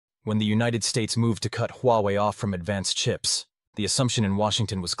When the United States moved to cut Huawei off from advanced chips, the assumption in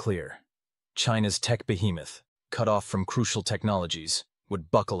Washington was clear. China's tech behemoth, cut off from crucial technologies,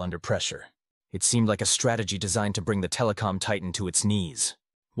 would buckle under pressure. It seemed like a strategy designed to bring the telecom titan to its knees.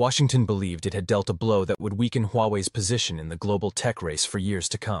 Washington believed it had dealt a blow that would weaken Huawei's position in the global tech race for years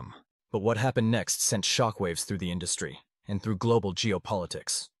to come. But what happened next sent shockwaves through the industry and through global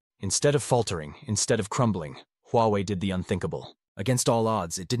geopolitics. Instead of faltering, instead of crumbling, Huawei did the unthinkable. Against all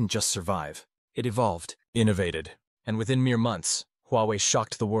odds, it didn't just survive. It evolved, innovated, and within mere months, Huawei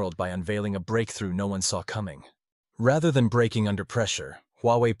shocked the world by unveiling a breakthrough no one saw coming. Rather than breaking under pressure,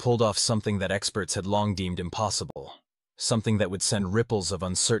 Huawei pulled off something that experts had long deemed impossible. Something that would send ripples of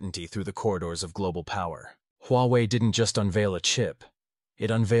uncertainty through the corridors of global power. Huawei didn't just unveil a chip.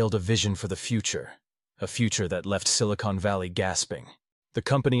 It unveiled a vision for the future. A future that left Silicon Valley gasping. The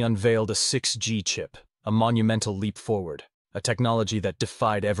company unveiled a 6G chip, a monumental leap forward. A technology that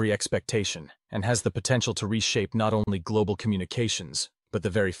defied every expectation and has the potential to reshape not only global communications, but the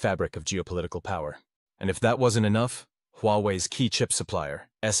very fabric of geopolitical power. And if that wasn't enough, Huawei's key chip supplier,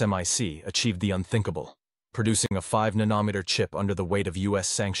 SMIC, achieved the unthinkable, producing a 5-nanometer chip under the weight of US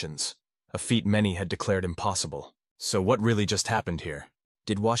sanctions, a feat many had declared impossible. So what really just happened here?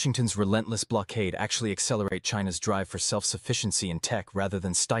 Did Washington's relentless blockade actually accelerate China's drive for self-sufficiency in tech rather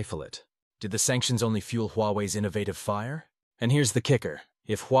than stifle it? Did the sanctions only fuel Huawei's innovative fire? And here's the kicker.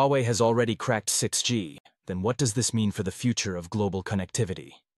 If Huawei has already cracked 6G, then what does this mean for the future of global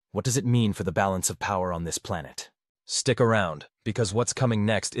connectivity? What does it mean for the balance of power on this planet? Stick around, because what's coming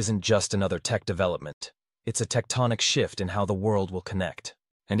next isn't just another tech development. It's a tectonic shift in how the world will connect.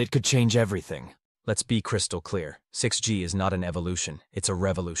 And it could change everything. Let's be crystal clear. 6G is not an evolution, it's a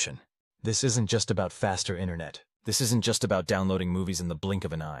revolution. This isn't just about faster internet. This isn't just about downloading movies in the blink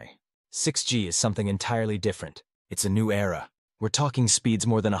of an eye. 6G is something entirely different. It's a new era. We're talking speeds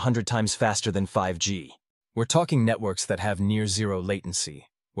more than 100 times faster than 5G. We're talking networks that have near-zero latency,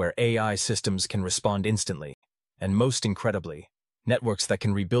 where AI systems can respond instantly, and most incredibly, networks that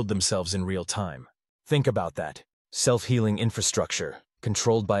can rebuild themselves in real time. Think about that. Self-healing infrastructure,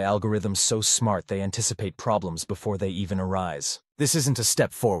 controlled by algorithms so smart they anticipate problems before they even arise. This isn't a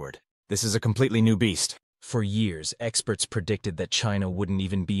step forward. This is a completely new beast. For years, experts predicted that China wouldn't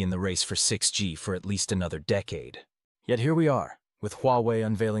even be in the race for 6G for at least another decade. Yet here we are, with Huawei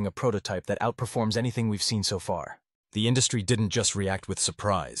unveiling a prototype that outperforms anything we've seen so far. The industry didn't just react with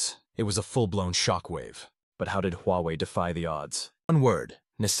surprise. It was a full-blown shockwave. But how did Huawei defy the odds? One word: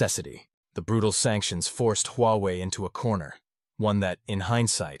 necessity. The brutal sanctions forced Huawei into a corner, one that, in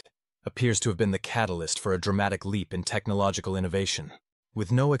hindsight, appears to have been the catalyst for a dramatic leap in technological innovation.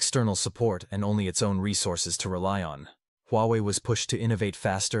 With no external support and only its own resources to rely on, Huawei was pushed to innovate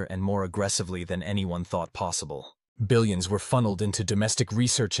faster and more aggressively than anyone thought possible. Billions were funneled into domestic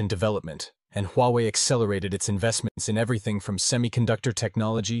research and development, and Huawei accelerated its investments in everything from semiconductor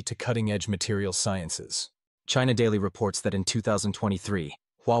technology to cutting-edge material sciences. China Daily reports that in 2023,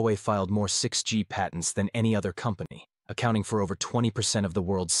 Huawei filed more 6G patents than any other company, accounting for over 20% of the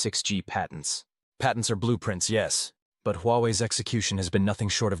world's 6G patents. Patents are blueprints, yes, but Huawei's execution has been nothing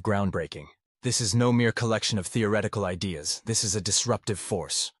short of groundbreaking. This is no mere collection of theoretical ideas. This is a disruptive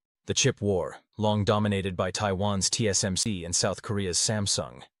force. The chip war, long dominated by Taiwan's TSMC and South Korea's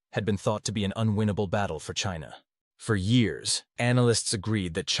Samsung, had been thought to be an unwinnable battle for China. For years, analysts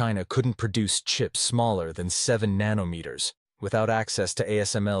agreed that China couldn't produce chips smaller than 7 nanometers without access to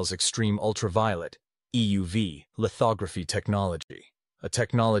ASML's extreme ultraviolet, EUV, lithography technology. A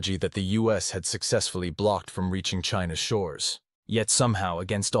technology that the US had successfully blocked from reaching China's shores. Yet somehow,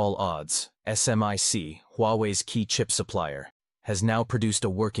 against all odds, SMIC, Huawei's key chip supplier, has now produced a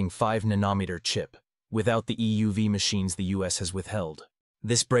working 5-nanometer chip, without the EUV machines the US has withheld.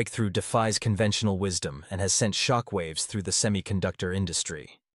 This breakthrough defies conventional wisdom and has sent shockwaves through the semiconductor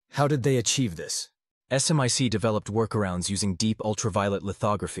industry. How did they achieve this? SMIC developed workarounds using deep ultraviolet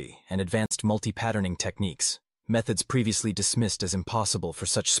lithography and advanced multi-patterning techniques, methods previously dismissed as impossible for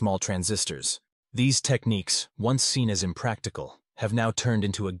such small transistors. These techniques, once seen as impractical, have now turned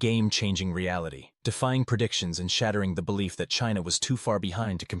into a game-changing reality, defying predictions and shattering the belief that China was too far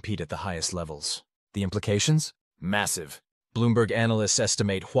behind to compete at the highest levels. The implications? Massive. Bloomberg analysts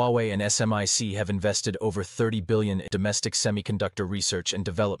estimate Huawei and SMIC have invested over $30 billion in domestic semiconductor research and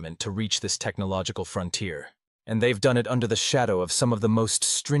development to reach this technological frontier. And they've done it under the shadow of some of the most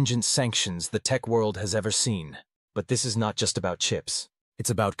stringent sanctions the tech world has ever seen. But this is not just about chips. It's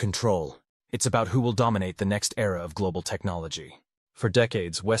about control. It's about who will dominate the next era of global technology. For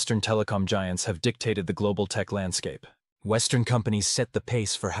decades, Western telecom giants have dictated the global tech landscape. Western companies set the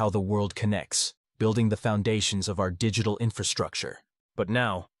pace for how the world connects, building the foundations of our digital infrastructure. But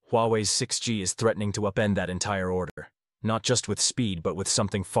now, Huawei's 6G is threatening to upend that entire order, not just with speed but with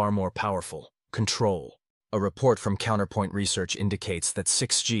something far more powerful: control. A report from Counterpoint Research indicates that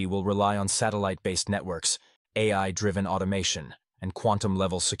 6G will rely on satellite-based networks, AI-driven automation, and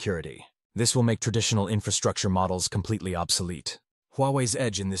quantum-level security. This will make traditional infrastructure models completely obsolete. Huawei's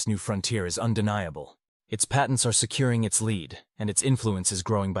edge in this new frontier is undeniable. Its patents are securing its lead, and its influence is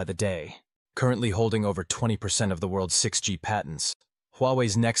growing by the day. Currently holding over 20% of the world's 6G patents,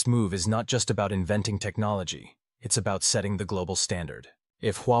 Huawei's next move is not just about inventing technology, it's about setting the global standard.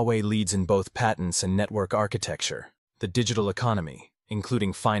 If Huawei leads in both patents and network architecture, the digital economy,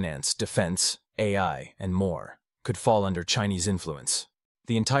 including finance, defense, AI, and more, could fall under Chinese influence.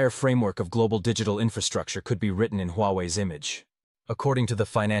 The entire framework of global digital infrastructure could be written in Huawei's image. According to the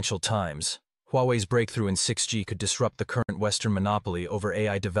Financial Times, Huawei's breakthrough in 6G could disrupt the current Western monopoly over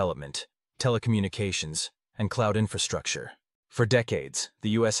AI development, telecommunications, and cloud infrastructure. For decades,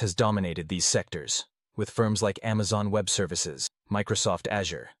 the US has dominated these sectors, with firms like Amazon Web Services, Microsoft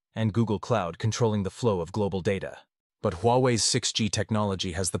Azure, and Google Cloud controlling the flow of global data. But Huawei's 6G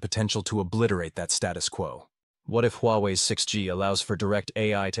technology has the potential to obliterate that status quo. What if Huawei's 6G allows for direct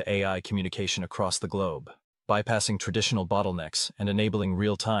AI-to-AI communication across the globe, bypassing traditional bottlenecks and enabling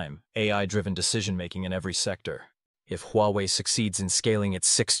real-time, AI-driven decision-making in every sector? If Huawei succeeds in scaling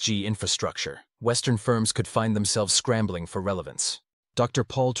its 6G infrastructure, Western firms could find themselves scrambling for relevance. Dr.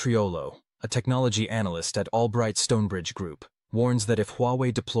 Paul Triolo, a technology analyst at Albright Stonebridge Group, warns that if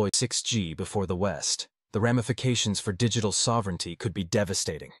Huawei deploys 6G before the West, the ramifications for digital sovereignty could be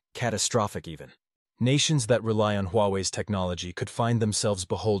devastating, catastrophic even. Nations that rely on Huawei's technology could find themselves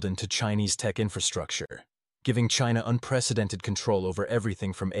beholden to Chinese tech infrastructure, giving China unprecedented control over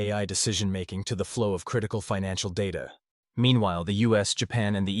everything from AI decision-making to the flow of critical financial data. Meanwhile, the US,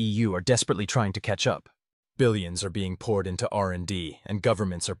 Japan, and the EU are desperately trying to catch up. Billions are being poured into R&D, and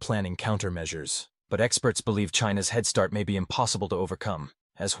governments are planning countermeasures. But experts believe China's head start may be impossible to overcome,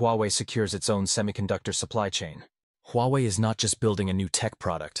 as Huawei secures its own semiconductor supply chain. Huawei is not just building a new tech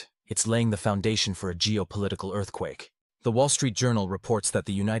product, it's laying the foundation for a geopolitical earthquake. The Wall Street Journal reports that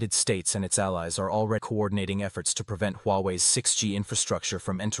the United States and its allies are already coordinating efforts to prevent Huawei's 6G infrastructure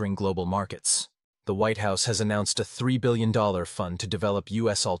from entering global markets. The White House has announced a $3 billion fund to develop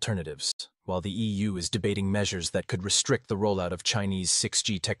US alternatives, while the EU is debating measures that could restrict the rollout of Chinese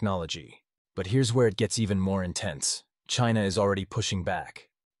 6G technology. But here's where it gets even more intense. China is already pushing back.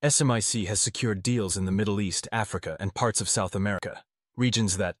 SMIC has secured deals in the Middle East, Africa, and parts of South America,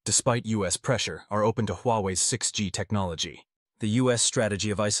 regions that, despite US pressure, are open to Huawei's 6G technology. The US strategy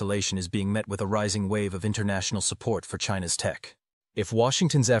of isolation is being met with a rising wave of international support for China's tech. If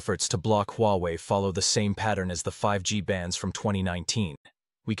Washington's efforts to block Huawei follow the same pattern as the 5G bans from 2019,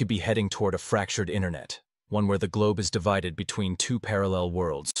 we could be heading toward a fractured internet, one where the globe is divided between two parallel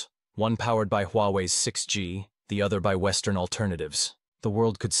worlds, one powered by Huawei's 6G, the other by Western alternatives. The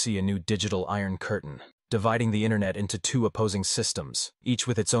world could see a new digital iron curtain, dividing the internet into two opposing systems, each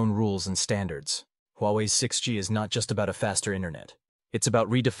with its own rules and standards. Huawei's 6G is not just about a faster internet. It's about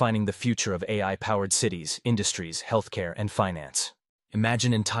redefining the future of AI-powered cities, industries, healthcare, and finance.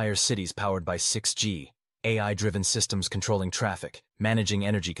 Imagine entire cities powered by 6G, AI-driven systems controlling traffic, managing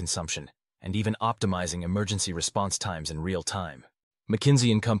energy consumption, and even optimizing emergency response times in real time.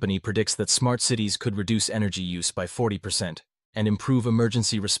 McKinsey & Company predicts that smart cities could reduce energy use by 40% and improve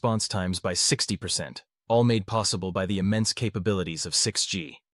emergency response times by 60%, all made possible by the immense capabilities of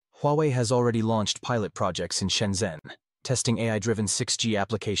 6G. Huawei has already launched pilot projects in Shenzhen, testing AI-driven 6G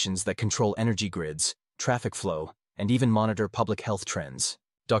applications that control energy grids, traffic flow, and even monitor public health trends.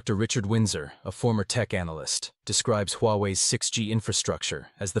 Dr. Richard Windsor, a former tech analyst, describes Huawei's 6G infrastructure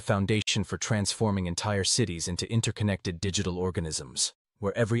as the foundation for transforming entire cities into interconnected digital organisms,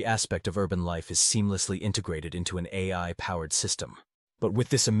 where every aspect of urban life is seamlessly integrated into an AI-powered system. But with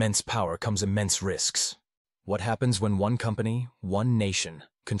this immense power comes immense risks. What happens when one company, one nation,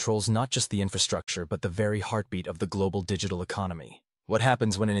 controls not just the infrastructure but the very heartbeat of the global digital economy? What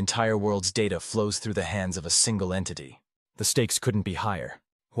happens when an entire world's data flows through the hands of a single entity? The stakes couldn't be higher.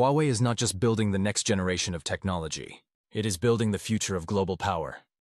 Huawei is not just building the next generation of technology. It is building the future of global power.